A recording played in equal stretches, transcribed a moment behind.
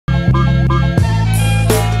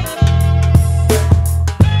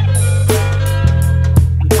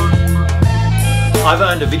I've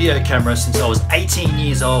owned a video camera since I was 18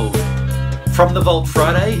 years old. From the Vault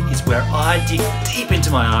Friday is where I dig deep into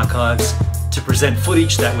my archives to present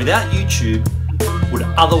footage that without YouTube would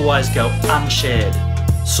otherwise go unshared.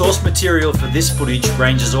 Source material for this footage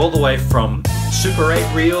ranges all the way from Super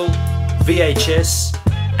 8 reel, VHS,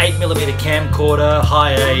 8mm camcorder,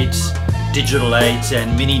 High 8, Digital 8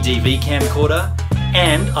 and MiniDV Camcorder.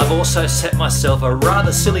 And I've also set myself a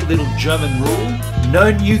rather silly little German rule. No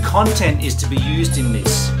new content is to be used in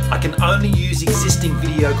this. I can only use existing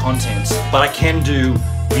video content, but I can do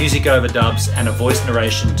music overdubs and a voice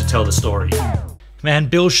narration to tell the story. Man,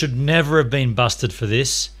 Bill should never have been busted for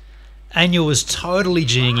this. Anja was totally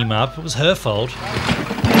G'ing him up. It was her fault.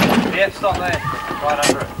 Yeah, stop there. Right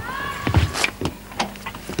under it.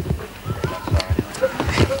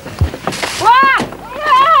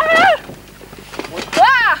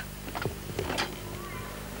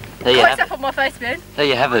 There you have it. Up on my face, man. There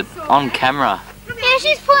you have it, on camera. Yeah,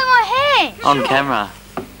 she's pulling my hair. On camera.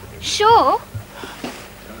 Sure.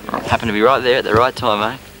 Happened to be right there at the right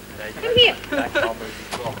time, eh? Come here.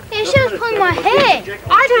 Yeah, she was pulling my hair.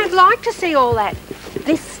 I don't like to see all that,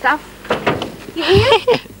 this stuff. You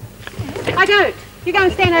hear? I don't. You go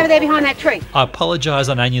and stand over there behind that tree. I apologise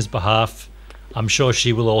on Anja's behalf. I'm sure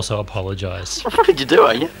she will also apologise. What did you do,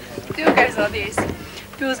 Anja? Bill goes like this.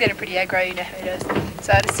 Bill's getting pretty aggro, you know how he does.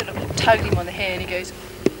 So I just sort of tugged him on the hair and he goes...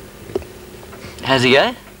 How's he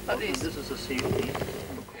go? Like this.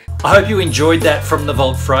 I hope you enjoyed that from the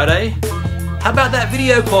Vault Friday. How about that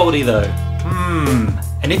video quality though?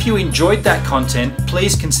 And if you enjoyed that content,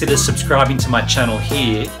 please consider subscribing to my channel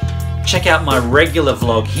here. Check out my regular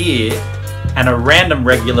vlog here and a random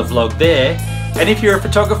regular vlog there. And if you're a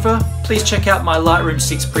photographer, please check out my Lightroom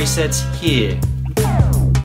 6 presets here.